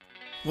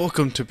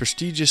Welcome to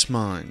Prestigious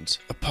Minds,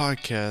 a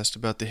podcast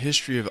about the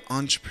history of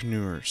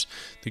entrepreneurs,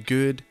 the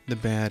good, the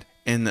bad,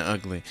 and the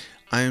ugly.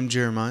 I am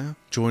Jeremiah,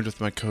 joined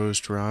with my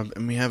co-host Rob,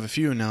 and we have a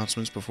few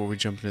announcements before we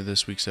jump into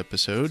this week's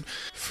episode.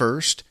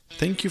 First,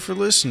 thank you for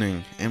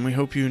listening, and we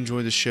hope you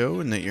enjoy the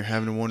show and that you're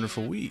having a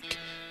wonderful week.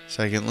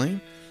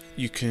 Secondly,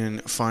 you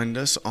can find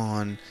us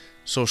on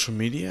social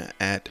media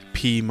at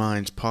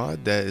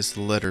PMindsPod. That is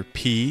the letter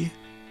P,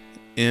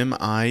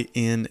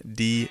 MINDS.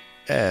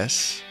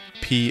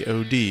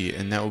 POD,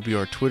 and that will be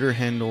our Twitter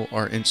handle,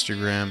 our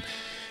Instagram,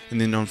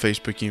 and then on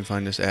Facebook you can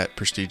find us at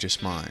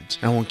Prestigious Minds.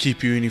 I won't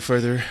keep you any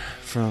further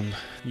from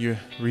your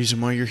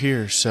reason why you're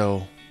here,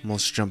 so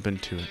let's jump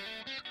into it.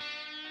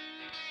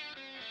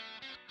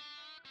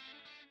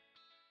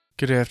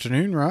 Good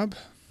afternoon, Rob.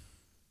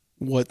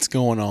 What's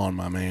going on,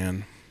 my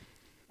man?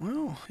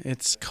 Well,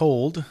 it's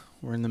cold.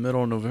 We're in the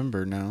middle of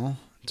November now.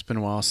 It's been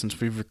a while since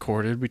we've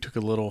recorded. We took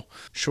a little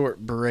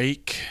short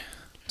break.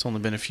 It's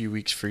only been a few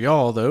weeks for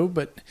y'all, though,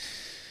 but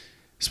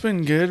it's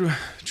been good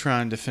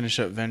trying to finish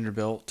up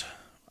Vanderbilt.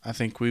 I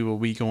think we will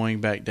be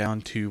going back down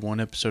to one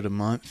episode a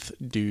month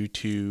due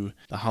to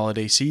the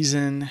holiday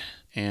season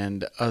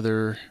and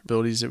other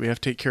abilities that we have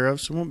to take care of,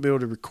 so we won't be able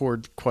to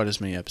record quite as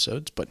many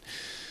episodes, but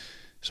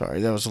sorry,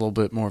 that was a little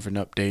bit more of an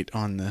update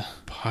on the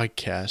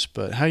podcast,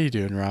 but how you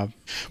doing, Rob?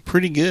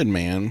 Pretty good,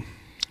 man.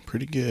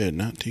 Pretty good.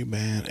 Not too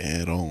bad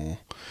at all.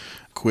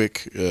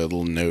 Quick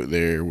little note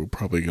there. We're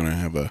probably going to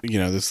have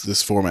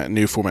this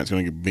new format's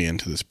going to be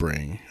into the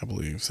spring, I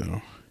believe.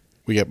 So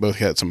we both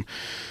got some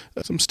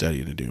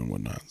studying to do and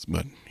whatnot.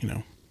 But,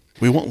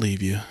 we won't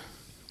leave you.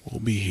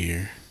 We'll be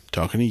here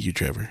talking to you,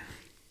 Trevor.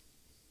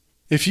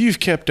 If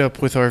you've kept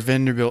up with our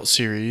Vanderbilt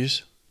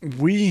series,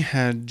 we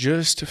had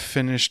just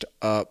finished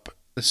up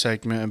a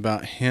segment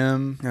about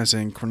him, as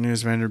in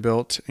Cornelius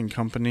Vanderbilt and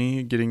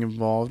company, getting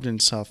involved in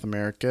South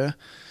America.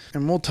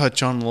 And we'll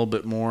touch on a little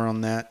bit more on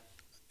that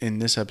in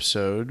this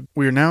episode.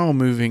 We are now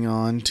moving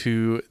on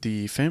to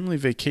the family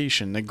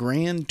vacation, the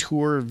grand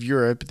tour of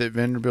Europe that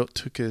Vanderbilt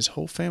took his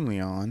whole family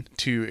on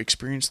to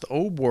experience the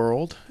old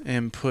world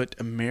and put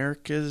the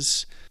American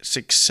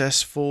success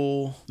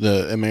story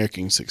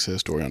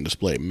on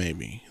display,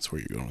 maybe. That's where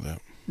you're going with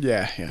that.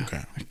 Yeah.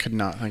 Okay. I could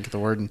not think of the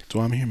word. That's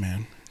why I'm here,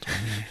 man.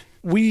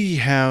 We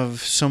have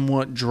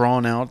somewhat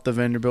drawn out the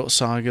Vanderbilt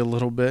saga a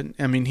little bit.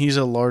 I mean, he's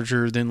a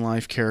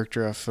larger-than-life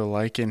character, I feel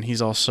like, and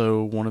he's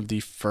also one of the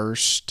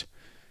first,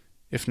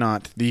 if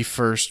not the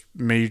first,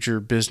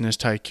 major business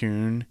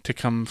tycoon to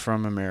come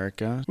from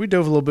America. We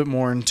dove a little bit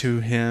more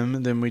into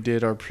him than we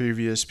did our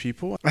previous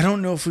people. I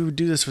don't know if we would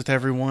do this with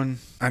everyone.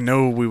 I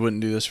know we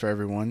wouldn't do this for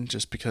everyone,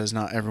 just because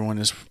not everyone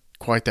is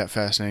quite that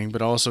fascinating,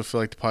 but I also feel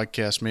like the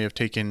podcast may have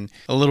taken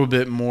a little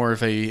bit more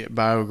of a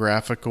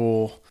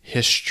biographical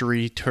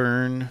history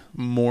turn,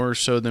 more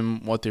so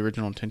than what the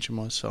original intention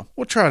was. So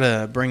we'll try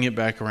to bring it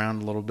back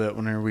around a little bit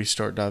whenever we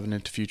start diving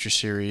into future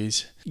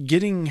series.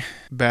 Getting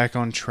back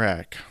on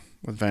track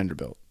with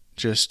Vanderbilt,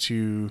 just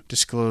to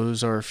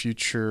disclose our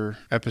future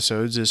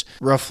episodes, is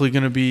roughly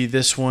going to be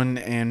this one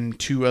and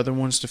two other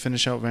ones to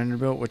finish out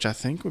Vanderbilt, which I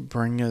think would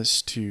bring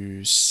us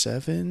to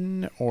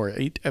 7 or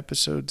 8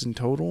 episodes in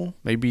total,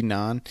 maybe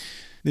 9.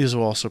 These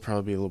will also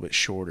probably be a little bit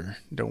shorter.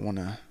 Don't want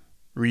to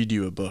read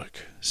you a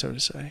book, so to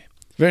say.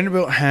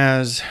 Vanderbilt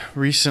has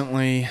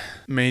recently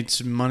made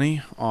some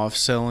money off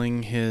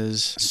selling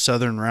his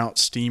Southern Route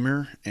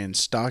steamer and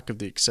stock of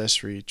the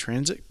accessory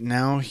transit.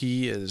 Now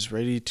he is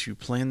ready to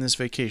plan this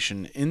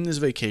vacation. In this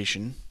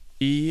vacation,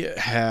 he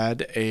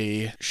had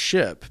a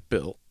ship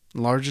built,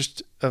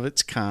 largest of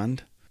its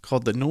kind,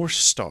 called the North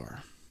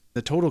Star.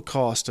 The total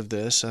cost of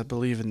this, I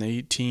believe in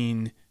the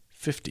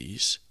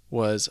 1850s,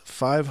 was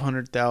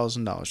 $500,000,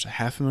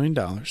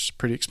 $500,000,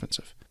 pretty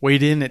expensive.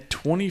 Weighed in at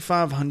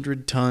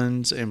 2,500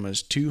 tons and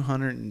was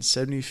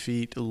 270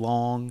 feet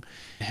long.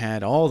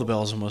 Had all the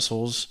bells and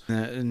whistles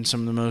and some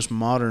of the most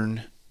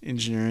modern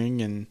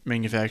engineering and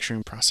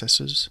manufacturing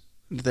processes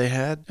that they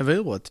had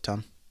available at the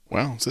time.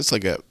 Wow. So it's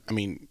like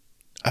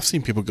I've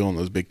seen people go on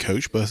those big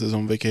coach buses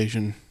on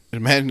vacation.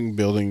 Imagine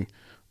building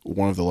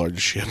one of the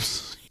largest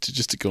ships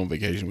to go on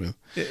vacation with.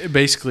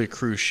 Basically a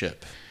cruise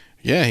ship.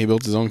 Yeah, he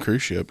built his own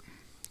cruise ship.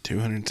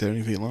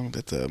 270 feet long.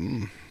 That's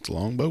it's a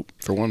long boat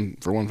for one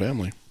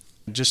family.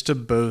 Just to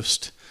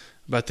boast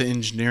about the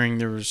engineering,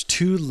 there was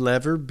 2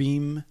 lever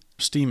beam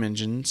steam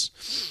engines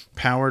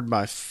powered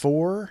by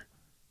 4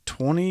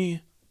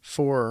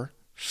 24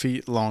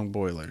 feet long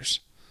boilers.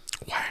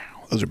 Wow,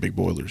 those are big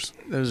boilers.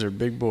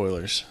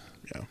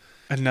 Yeah.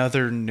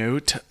 Another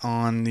note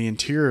on the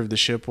interior of the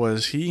ship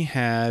was he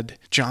had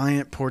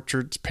giant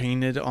portraits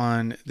painted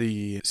on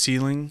the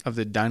ceiling of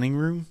the dining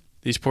room.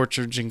 These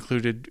portraits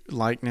included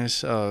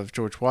likeness of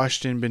George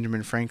Washington,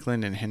 Benjamin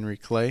Franklin, and Henry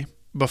Clay.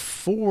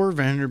 Before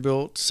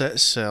Vanderbilt set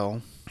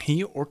sail,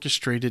 he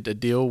orchestrated a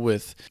deal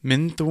with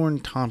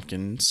Minthorne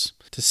Tompkins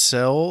to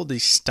sell the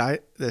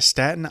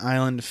Staten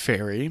Island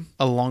Ferry,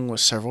 along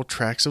with several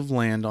tracts of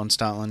land on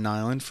Staten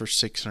Island for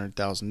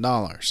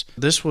 $600,000.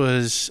 This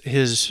was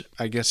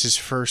his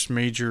first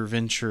major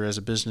venture as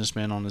a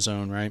businessman on his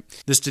own, right?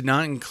 This did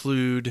not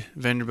include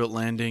Vanderbilt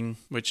Landing,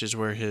 which is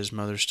where his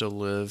mother still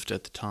lived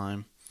at the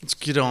time. Let's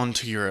get on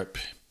to Europe.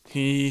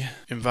 He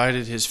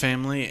invited his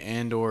family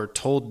and or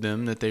told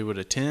them that they would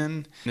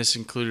attend. This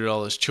included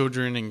all his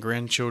children and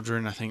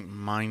grandchildren, I think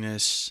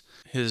minus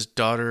his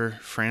daughter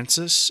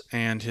Frances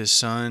and his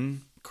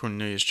son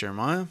Cornelius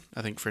Jeremiah.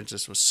 I think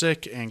Frances was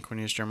sick and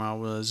Cornelius Jeremiah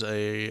was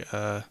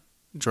a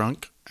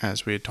drunk,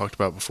 as we had talked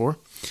about before.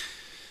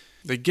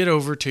 They get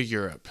over to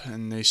Europe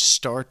and they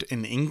start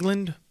in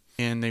England.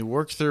 And they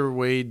work their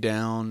way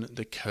down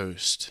the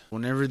coast.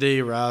 Whenever they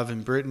arrive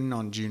in Britain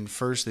on June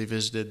 1st, they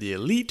visited the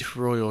elite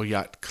Royal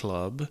Yacht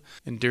Club.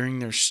 And during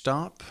their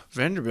stop,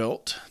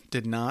 Vanderbilt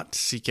did not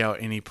seek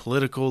out any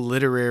political,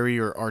 literary,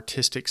 or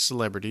artistic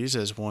celebrities,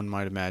 as one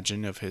might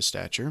imagine of his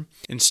stature.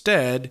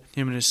 Instead,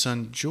 him and his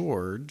son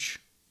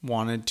George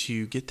wanted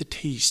to get the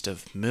taste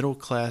of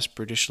middle-class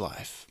British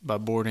life by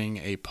boarding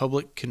a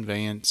public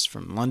conveyance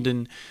from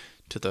London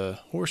to the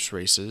horse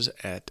races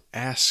at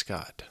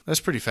Ascot. That's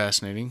pretty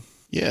fascinating.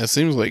 Yeah, it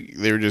seems like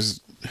they're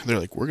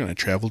like, we're going to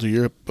travel to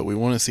Europe, but we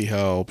want to see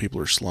how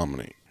people are slumming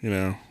it. You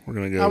know, we're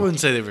going to go. I wouldn't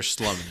say they were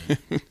slumming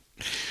it.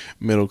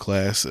 Middle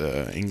class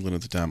England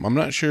at the time. I'm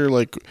not sure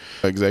like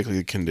exactly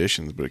the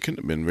conditions, but it couldn't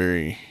have been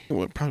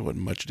probably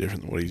wasn't much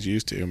different than what he's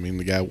used to. I mean,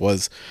 the guy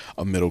was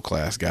a middle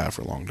class guy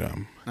for a long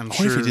time. I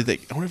wonder if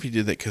he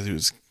did that because he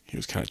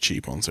was kind of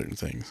cheap on certain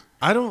things.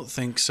 I don't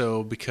think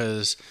so,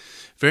 because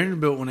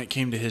Vanderbilt, when it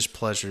came to his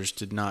pleasures,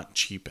 did not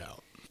cheap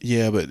out.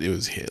 Yeah, but it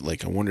was hit.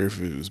 Like, I wonder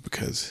if it was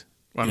because...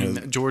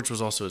 George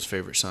was also his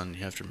favorite son.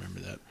 You have to remember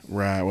that.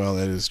 Right. Well,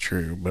 that is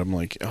true. But I'm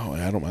like,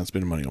 I don't mind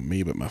spending money on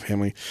me, but my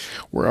family,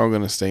 we're all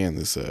going to stay in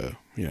this,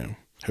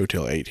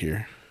 Hotel 8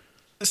 here.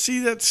 See,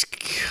 that's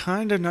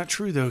kind of not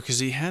true, though, because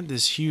he had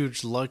this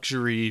huge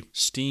luxury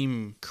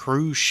steam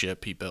cruise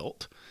ship he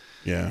built.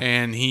 Yeah.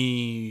 And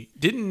he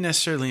didn't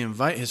necessarily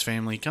invite his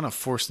family. He kind of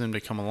forced them to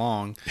come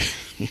along.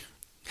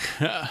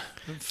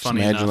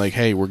 Funny imagine enough. Like,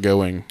 hey, we're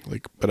going.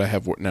 Like, but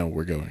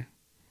we're going.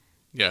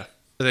 Yeah.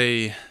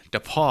 They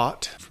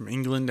depart from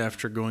England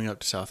after going up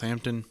to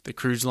Southampton. They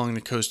cruise along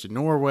the coast of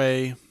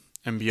Norway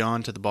and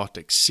beyond to the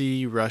Baltic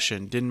Sea, Russia,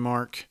 and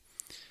Denmark.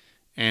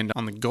 And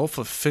on the Gulf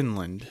of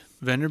Finland,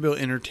 Vanderbilt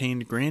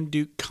entertained Grand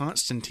Duke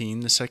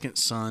Constantine, the second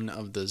son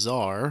of the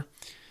Tsar,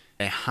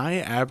 a high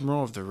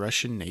admiral of the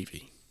Russian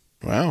Navy.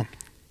 Wow.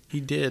 He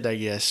did, I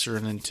guess,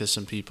 run into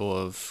some people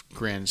of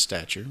grand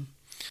stature.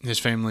 His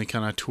family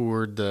kind of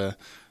toured the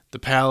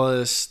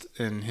palace,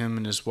 and him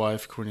and his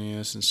wife,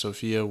 Cornelius and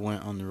Sophia,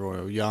 went on the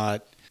royal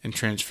yacht and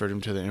transferred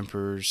him to the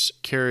emperor's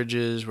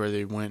carriages, where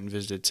they went and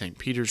visited St.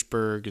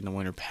 Petersburg and the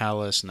Winter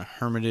Palace and the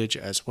Hermitage,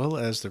 as well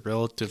as the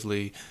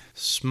relatively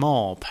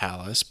small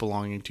palace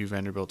belonging to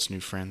Vanderbilt's new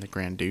friend, the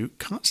Grand Duke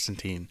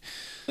Constantine.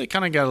 They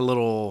kind of got a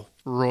little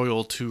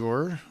royal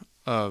tour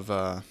of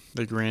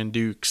the Grand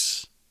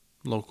Duke's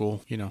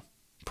local,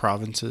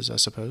 provinces, I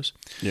suppose.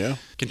 Yeah.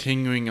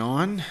 Continuing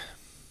on,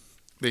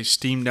 they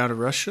steamed out of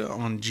Russia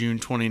on June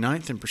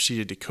 29th and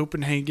proceeded to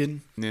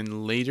Copenhagen, and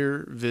then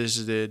later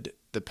visited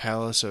the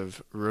Palace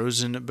of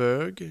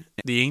Rosenborg,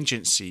 the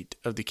ancient seat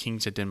of the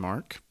kings of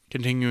Denmark.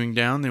 Continuing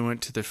down, they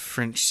went to the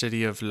French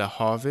city of Le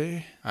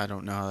Havre. I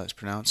don't know how that's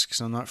pronounced because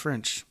I'm not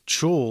French.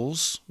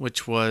 Jules,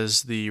 which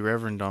was the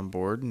reverend on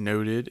board,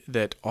 noted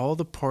that all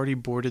the party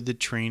boarded the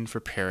train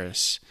for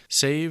Paris,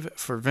 save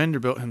for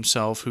Vanderbilt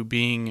himself, who,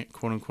 being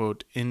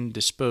quote-unquote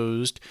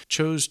indisposed,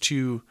 chose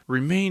to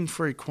remain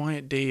for a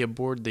quiet day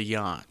aboard the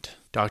yacht.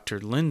 Dr.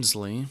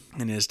 Lindsley,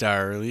 in his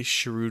diary,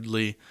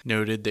 shrewdly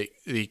noted that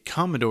the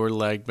Commodore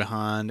lagged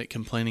behind,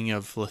 complaining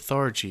of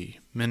lethargy,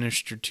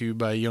 ministered to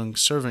by a young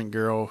servant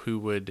girl who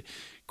would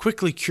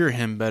quickly cure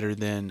him better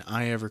than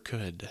I ever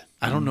could.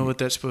 I don't know what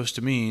that's supposed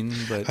to mean,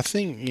 but... I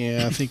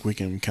think we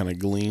can kind of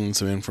glean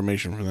some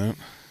information from that.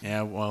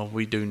 Yeah, well,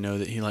 we do know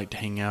that he liked to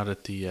hang out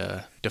at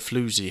the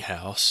Floozy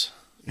house.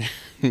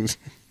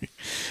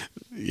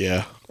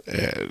 Yeah.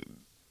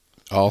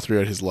 All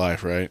throughout his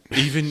life, right?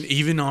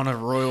 Even on a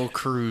royal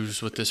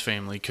cruise with his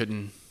family,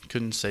 couldn't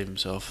save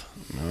himself.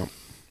 No.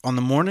 On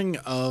the morning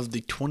of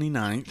the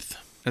 29th,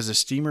 as the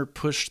steamer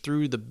pushed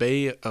through the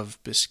Bay of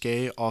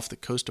Biscay off the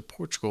coast of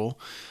Portugal,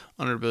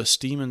 under both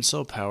steam and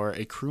sail power,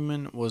 a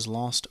crewman was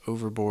lost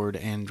overboard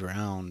and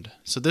drowned.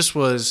 So this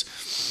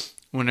was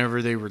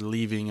whenever they were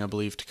leaving, I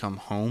believe, to come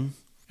home.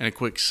 And a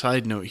quick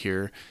side note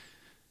here,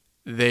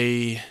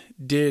 they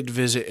did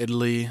visit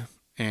Italy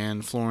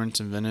and Florence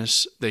and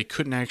Venice. They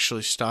couldn't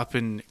actually stop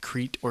in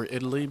Crete or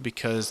Italy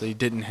because they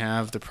didn't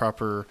have the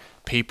proper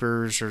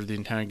papers, or the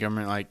entire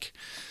government.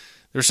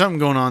 There's something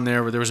going on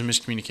there where there was a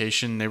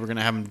miscommunication. They were going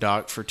to have them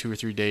docked for 2 or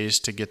 3 days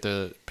to get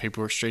the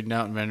paperwork straightened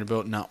out, and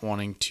Vanderbilt, not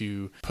wanting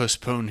to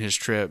postpone his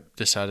trip,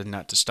 decided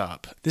not to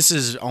stop. This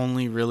is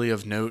only really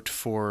of note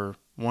for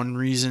one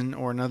reason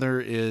or another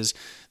is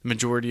the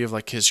majority of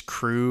like his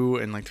crew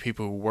and like the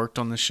people who worked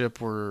on the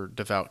ship were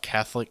devout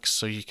Catholics,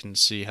 so you can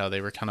see how they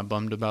were kind of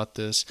bummed about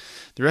this.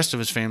 The rest of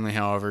his family,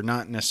 however,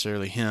 not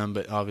necessarily him,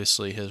 but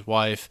obviously his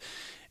wife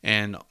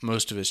and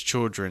most of his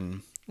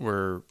children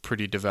were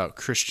pretty devout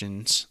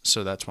Christians,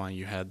 so that's why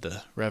you had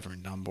the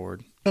Reverend on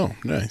board. Oh,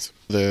 nice.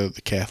 The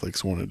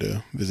Catholics wanted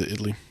to visit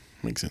Italy.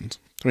 Makes sense.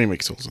 I mean, it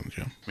makes total sense,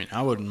 yeah. I mean,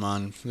 I wouldn't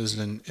mind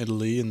visiting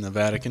Italy and the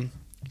Vatican.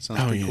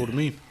 Sounds pretty cool to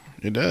me.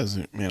 It does.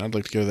 Man, I'd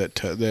like to go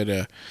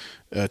to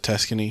that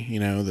Tuscany,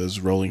 those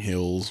rolling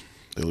hills.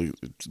 It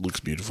looks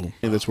beautiful.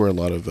 And that's where a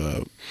lot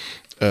of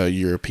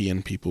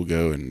European people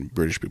go and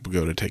British people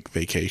go to take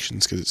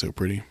vacations because it's so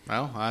pretty.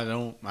 Well,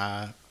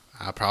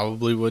 I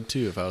probably would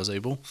too if I was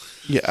able.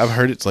 Yeah, I've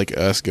heard it's like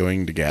us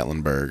going to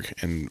Gatlinburg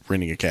and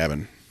renting a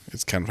cabin.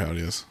 It's kind of how it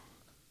is.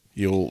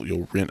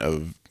 You'll rent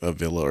a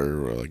villa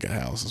or like a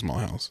house, a small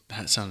house.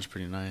 That sounds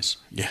pretty nice.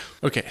 Yeah.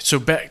 Okay, so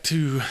back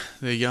to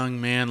the young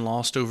man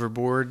lost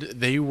overboard.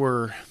 They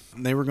were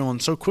going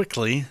so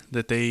quickly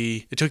that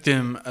it took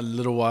them a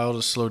little while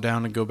to slow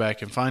down and go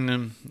back and find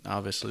him.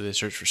 Obviously, they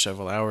searched for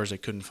several hours. They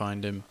couldn't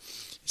find him.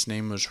 His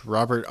name was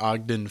Robert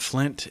Ogden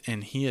Flint,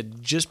 and he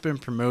had just been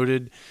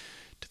promoted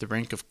to the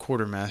rank of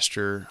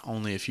quartermaster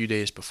only a few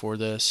days before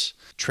this.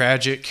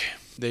 Tragic.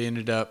 They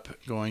ended up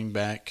going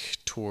back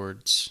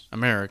towards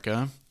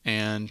America,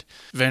 and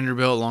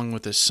Vanderbilt, along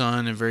with his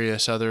son and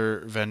various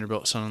other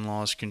Vanderbilt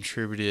son-in-laws,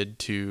 contributed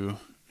to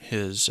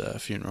his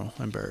funeral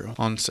and burial.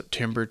 On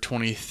September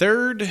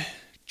 23rd,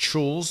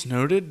 Schulz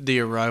noted the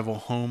arrival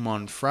home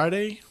on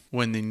Friday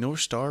when the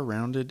North Star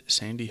rounded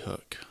Sandy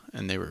Hook,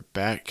 and they were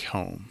back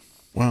home.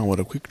 Wow, what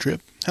a quick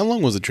trip. How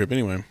long was the trip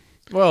anyway?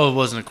 Well, it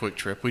wasn't a quick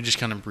trip. We just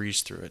kind of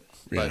breezed through it.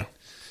 Yeah. But,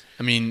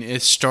 I mean,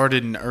 it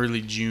started in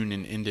early June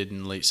and ended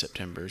in late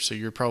September. So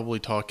you're probably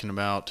talking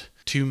about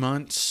 2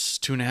 months,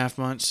 2.5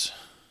 months.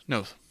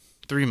 No,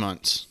 3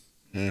 months.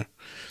 Yeah.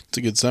 It's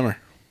a good summer.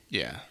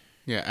 Yeah.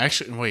 Yeah.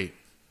 Actually, wait.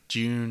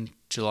 June,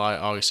 July,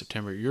 August,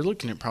 September. You're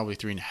looking at probably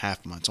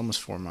 3.5 months,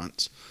 almost 4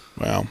 months.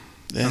 Wow.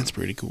 That's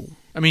pretty cool.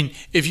 I mean,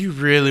 if you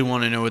really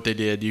want to know what they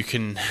did, you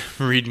can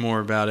read more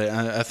about it.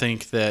 I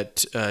think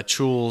that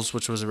Schulz,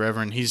 which was a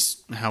reverend,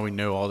 he's how we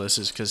know all this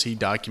is because he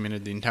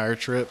documented the entire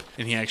trip,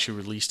 and he actually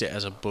released it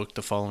as a book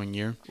the following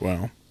year.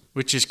 Wow.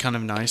 Which is kind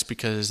of nice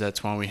because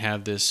that's why we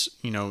have this,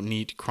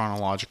 neat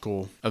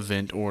chronological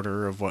event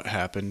order of what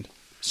happened.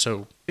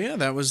 So, yeah,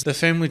 that was the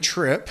family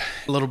trip.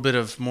 A little bit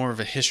of more of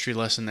a history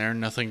lesson there.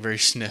 Nothing very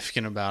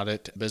significant about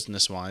it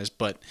business-wise,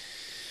 but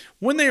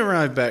when they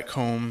arrived back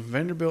home,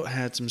 Vanderbilt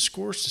had some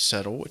scores to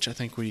settle, which I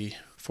think we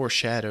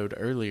foreshadowed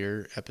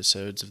earlier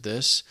episodes of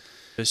this.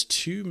 There's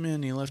 2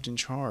 men he left in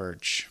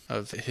charge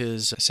of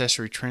his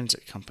accessory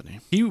transit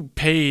company. He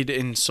paid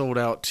and sold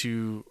out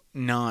to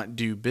not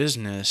do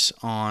business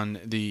on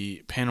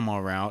the Panama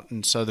route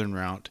and southern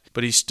route,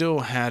 but he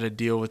still had a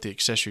deal with the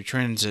accessory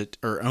transit,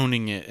 or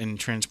owning it and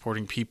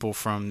transporting people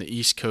from the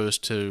East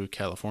Coast to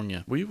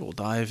California. We will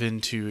dive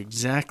into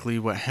exactly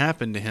what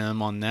happened to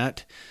him on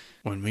that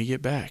when we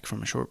get back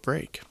from a short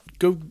break.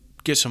 Go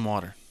get some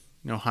water.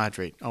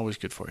 Hydrate. Always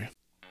good for you.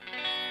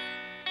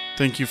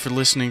 Thank you for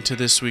listening to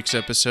this week's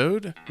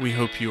episode. We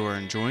hope you are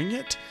enjoying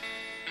it.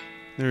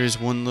 There is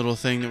one little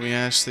thing that we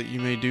ask that you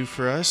may do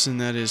for us,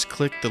 and that is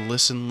click the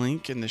listen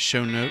link in the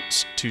show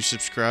notes to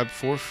subscribe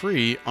for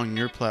free on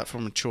your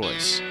platform of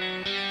choice.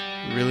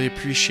 We really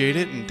appreciate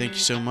it, and thank you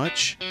so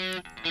much.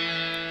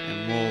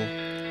 And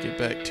we'll get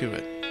back to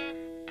it.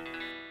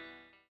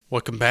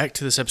 Welcome back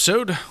to this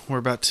episode. We're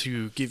about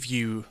to give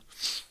you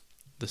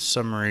the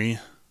summary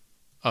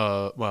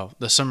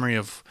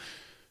of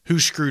who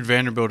screwed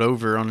Vanderbilt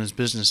over on his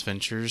business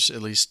ventures,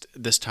 at least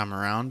this time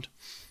around,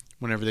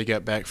 whenever they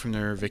got back from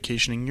their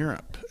vacation in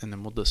Europe. And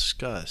then we'll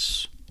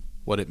discuss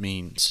what it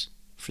means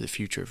for the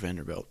future of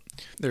Vanderbilt.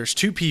 There's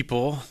 2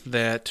 people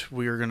that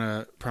we are going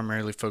to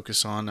primarily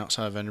focus on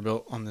outside of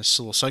Vanderbilt on this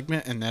little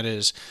segment, and that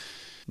is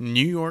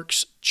New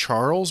York's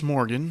Charles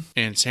Morgan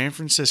and San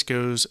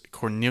Francisco's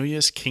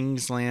Cornelius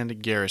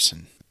Kingsland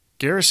Garrison.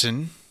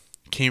 Garrison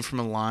came from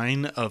a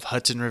line of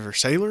Hudson River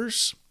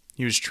sailors.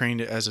 He was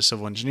trained as a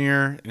civil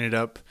engineer, ended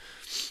up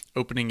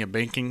opening a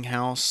banking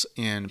house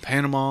in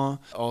Panama,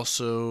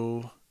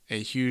 also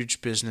a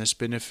huge business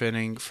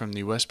benefiting from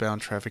the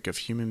westbound traffic of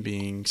human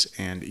beings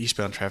and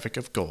eastbound traffic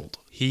of gold.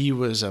 He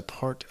was a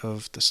part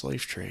of the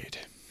slave trade.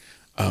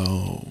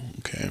 Oh,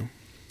 okay.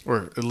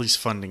 Or at least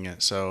funding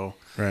it, so.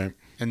 Right.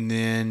 And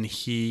then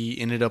he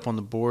ended up on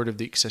the board of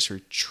the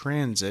accessory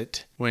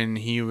transit when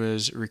he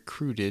was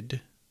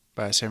recruited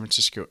by a San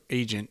Francisco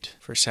agent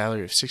for a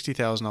salary of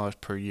 $60,000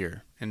 per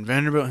year. And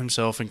Vanderbilt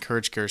himself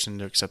encouraged Garrison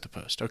to accept the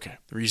post. Okay.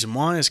 The reason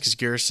why is because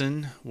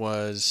Garrison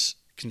was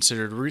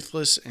considered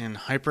ruthless and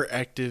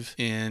hyperactive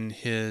in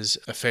his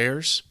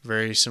affairs,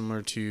 very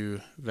similar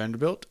to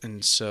Vanderbilt.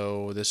 And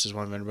so this is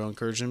why Vanderbilt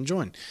encouraged him to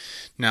join.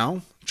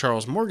 Now,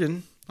 Charles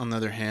Morgan, on the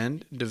other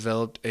hand,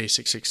 developed a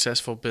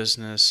successful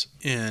business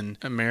in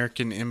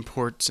American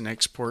imports and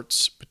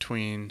exports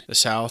between the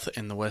South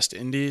and the West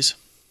Indies.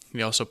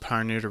 He also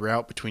pioneered a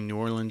route between New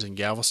Orleans and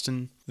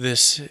Galveston.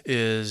 This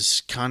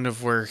is kind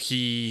of where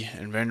he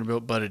and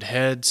Vanderbilt butted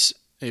heads.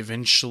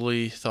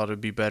 Eventually thought it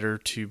would be better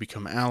to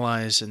become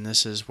allies, and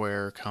this is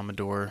where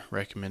Commodore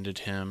recommended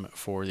him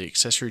for the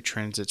Accessory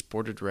Transit's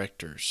board of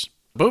directors.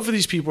 Both of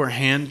these people are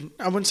I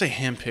wouldn't say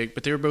handpicked,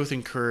 but they were both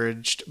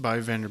encouraged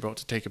by Vanderbilt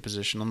to take a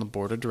position on the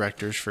board of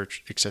directors for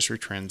Accessory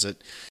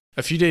Transit.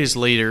 A few days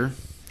later,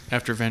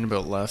 after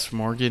Vanderbilt left,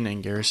 Morgan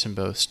and Garrison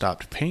both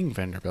stopped paying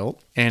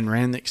Vanderbilt and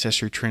ran the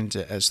Accessory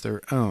Transit as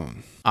their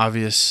own.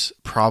 Obvious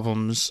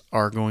problems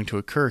are going to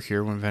occur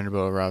here when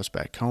Vanderbilt arrives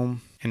back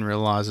home and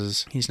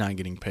realizes he's not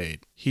getting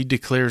paid. He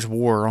declares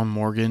war on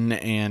Morgan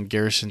and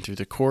Garrison through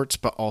the courts,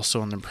 but also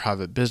on their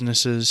private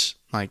businesses,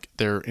 like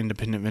their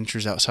independent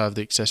ventures outside of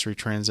the Accessory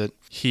Transit.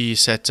 He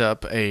sets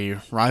up a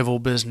rival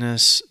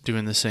business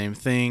doing the same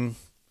thing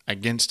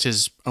against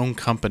his own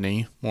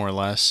company, more or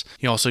less.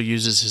 He also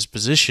uses his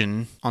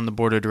position on the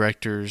board of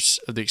directors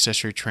of the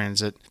Accessory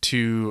Transit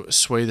to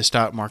sway the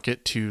stock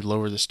market to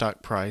lower the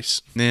stock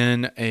price.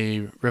 Then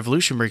a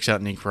revolution breaks out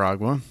in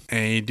Nicaragua.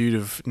 A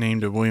dude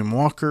named William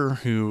Walker,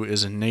 who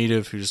is a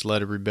native who's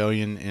led a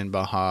rebellion in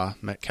Baja,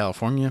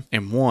 California,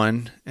 and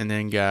won, and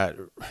then got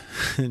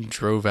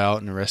drove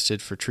out and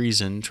arrested for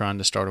treason trying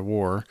to start a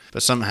war.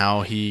 But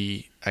somehow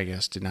he, I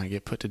guess, did not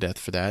get put to death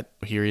for that.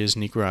 Here he is,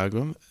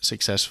 Nicaragua,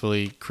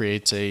 successfully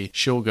creates a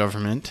shill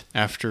government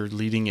after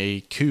leading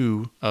a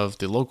coup of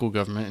the local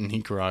government in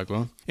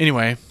Nicaragua.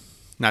 Anyway,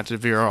 not to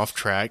veer off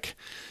track,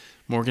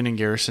 Morgan and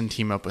Garrison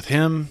team up with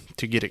him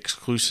to get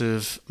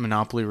exclusive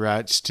monopoly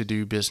rights to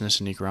do business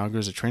in Nicaragua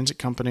as a transit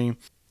company.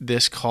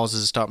 This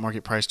causes the stock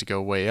market price to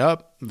go way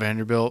up.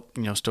 Vanderbilt,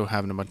 still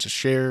having a bunch of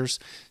shares,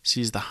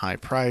 sees the high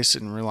price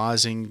and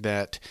realizing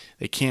that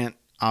they can't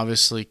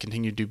obviously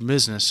continue to do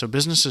business. So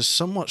business is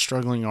somewhat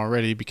struggling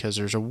already because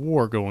there's a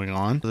war going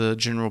on. The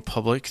general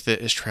public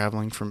that is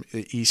traveling from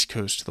the East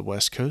Coast to the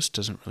West Coast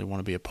doesn't really want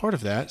to be a part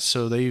of that.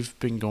 So they've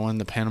been going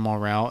the Panama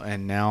route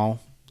and now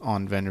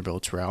on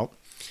Vanderbilt's route.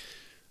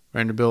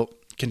 Vanderbilt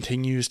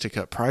continues to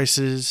cut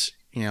prices,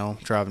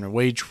 driving a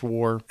wage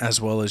war,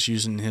 as well as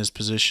using his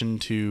position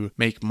to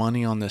make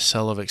money on the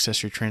sale of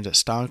Accessory Transit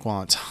stock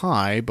while it's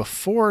high,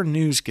 before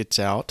news gets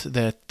out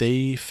that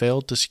they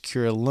failed to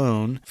secure a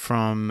loan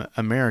from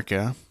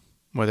America.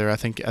 Whether I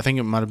think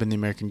it might have been the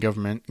American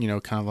government,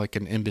 kind of like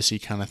an embassy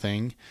kind of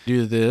thing.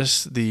 Due to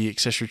this, the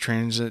Accessory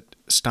Transit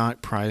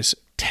stock price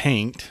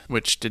tanked,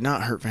 which did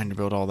not hurt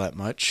Vanderbilt all that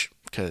much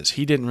because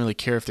he didn't really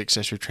care if the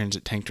Accessory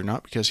Transit tanked or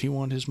not because he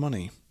wanted his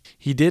money.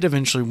 He did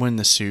eventually win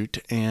the suit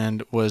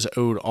and was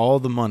owed all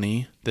the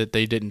money that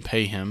they didn't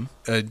pay him.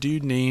 A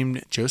dude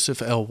named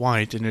Joseph L.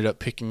 White ended up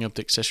picking up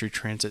the Accessory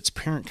Transit's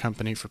parent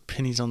company for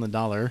pennies on the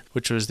dollar,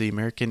 which was the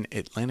American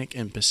Atlantic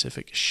and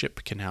Pacific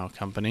Ship Canal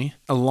Company.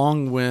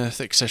 Along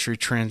with Accessory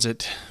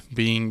Transit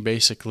being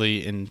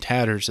basically in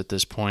tatters at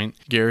this point,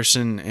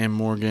 Garrison and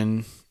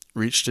Morgan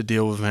reached a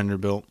deal with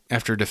Vanderbilt.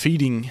 After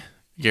defeating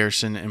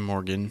Garrison and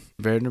Morgan,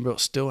 Vanderbilt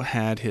still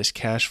had his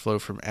cash flow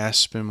from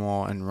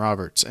Aspinwall and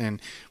Roberts.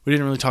 And we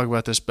didn't really talk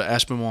about this, but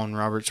Aspinwall and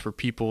Roberts were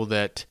people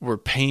that were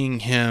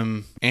paying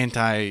him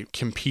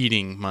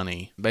anti-competing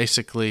money.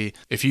 Basically,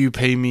 if you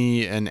pay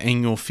me an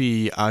annual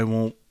fee, I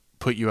won't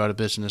put you out of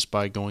business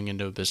by going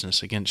into a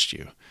business against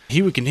you.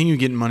 He would continue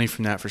getting money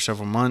from that for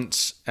several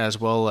months, as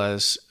well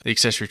as the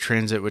Accessory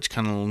Transit, which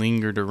kind of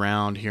lingered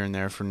around here and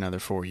there for another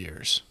 4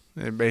 years.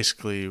 It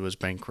basically was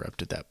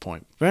bankrupt at that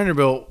point.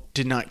 Vanderbilt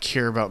did not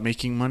care about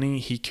making money.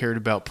 He cared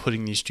about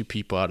putting these two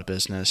people out of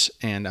business,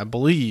 and I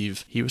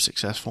believe he was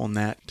successful in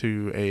that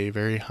to a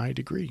very high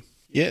degree.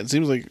 Yeah, it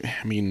seems like,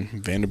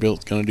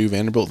 Vanderbilt's going to do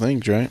Vanderbilt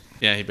things, right?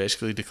 Yeah, he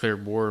basically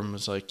declared war and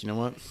was like, you know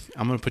what?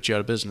 I'm going to put you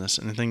out of business.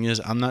 And the thing is,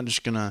 I'm not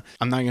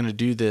going to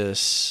do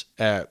this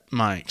at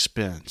my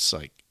expense.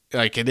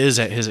 Like it is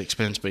at his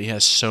expense, but he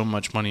has so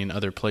much money in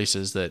other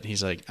places that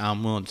he's like,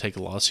 I'm willing to take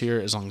a loss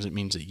here as long as it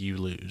means that you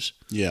lose.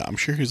 Yeah, I'm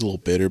sure he's a little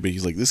bitter, but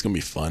he's like, this is going to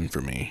be fun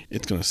for me.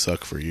 It's going to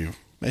suck for you.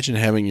 Imagine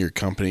having your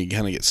company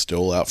kind of get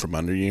stole out from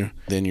under you.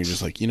 Then you're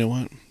just like, you know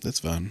what?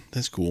 That's fun.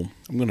 That's cool.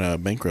 I'm going to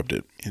bankrupt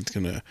it. It's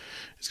going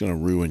to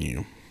ruin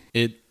you.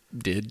 It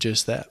did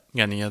just that.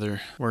 Got any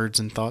other words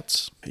and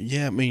thoughts?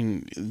 Yeah,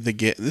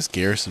 this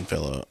Garrison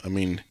fellow,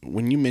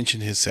 when you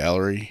mentioned his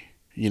salary,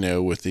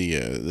 with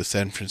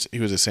the he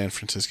was a San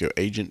Francisco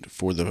agent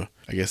for the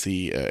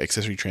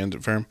Accessory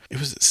Transit firm. It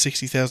was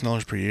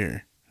 $60,000 per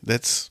year.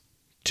 That's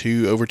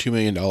over $2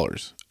 million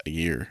a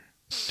year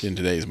in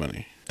today's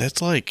money.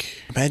 That's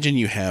like, imagine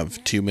you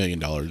have $2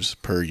 million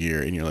per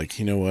year and you're like,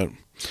 you know what?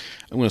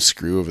 I'm going to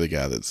screw over the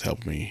guy that's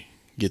helped me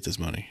get this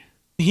money.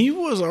 He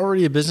was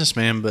already a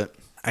businessman, but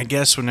I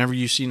guess whenever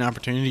you see an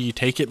opportunity, you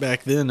take it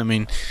back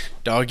then.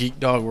 Dog eat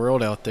dog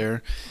world out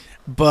there.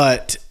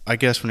 But I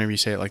guess whenever you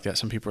say it like that,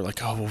 some people are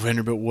like, oh, well,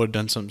 Vanderbilt would have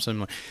done something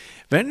similar.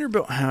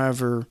 Vanderbilt,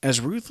 however,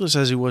 as ruthless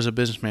as he was a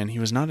businessman, he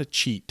was not a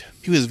cheat.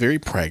 He was very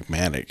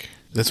pragmatic.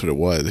 That's what it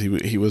was.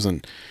 He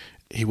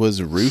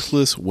was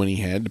ruthless when he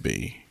had to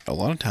be. A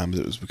lot of times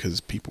it was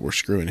because people were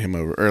screwing him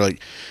over, or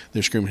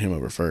they're screwing him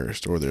over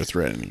first, or they're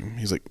threatening him.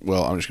 He's like,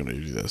 well, I'm just going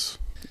to do this.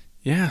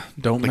 Yeah,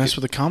 don't mess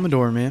with a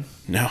Commodore, man.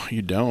 No,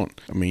 you don't.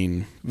 I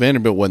mean,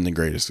 Vanderbilt wasn't the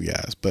greatest of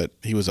guys, but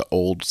he was an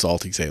old,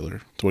 salty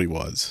sailor. That's what he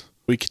was.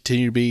 We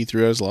continue to be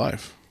throughout his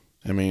life.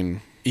 I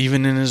mean,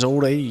 even in his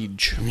old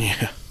age.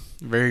 Yeah.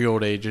 Very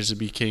old age, as it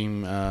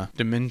became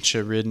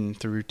dementia-ridden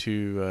through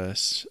to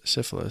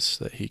syphilis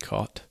that he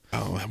caught.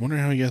 Oh, I wonder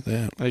how he got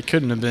that. They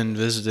couldn't have been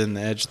visiting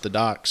the edge of the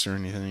docks or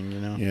anything, you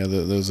know? Yeah,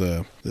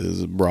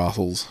 those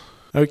brothels.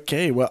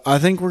 Okay, well, I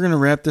think we're going to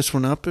wrap this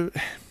one up. A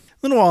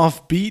little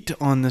offbeat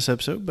on this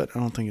episode, but I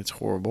don't think it's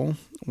horrible.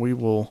 We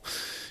will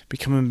be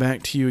coming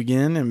back to you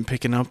again and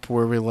picking up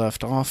where we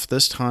left off.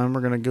 This time,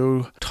 we're going to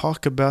go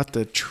talk about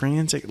the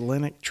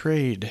transatlantic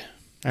trade.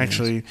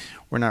 Actually,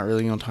 we're not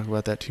really going to talk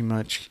about that too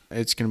much.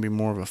 It's going to be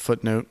more of a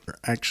footnote. We're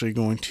actually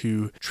going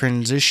to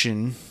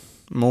transition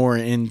more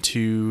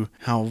into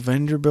how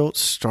Vanderbilt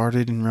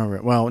started in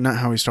railroad. Well, not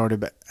how he started,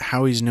 but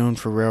how he's known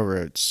for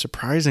railroads.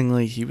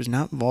 Surprisingly, he was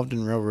not involved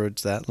in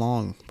railroads that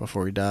long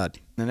before he died.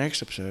 The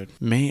next episode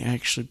may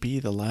actually be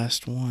the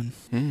last one.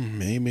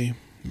 Maybe.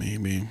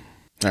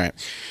 All right.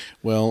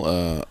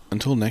 Well,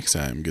 until next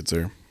time, good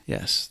sir.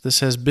 Yes, this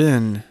has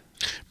been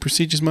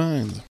Prestigious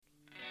Minds.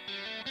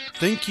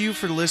 Thank you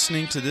for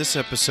listening to this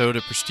episode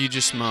of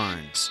Prestigious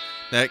Minds.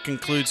 That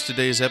concludes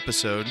today's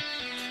episode.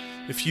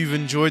 If you've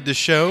enjoyed the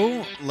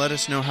show, let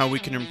us know how we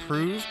can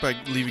improve by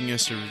leaving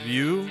us a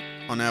review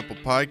on Apple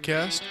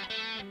Podcast.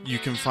 You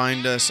can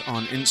find us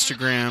on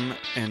Instagram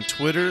and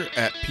Twitter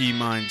at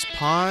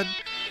PMindsPod,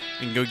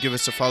 and go give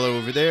us a follow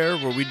over there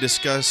where we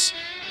discuss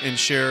and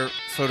share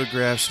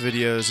photographs,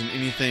 videos, and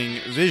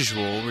anything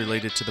visual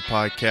related to the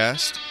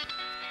podcast.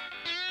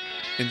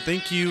 And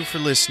thank you for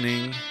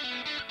listening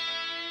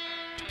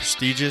to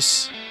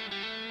Prestigious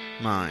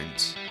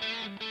Minds.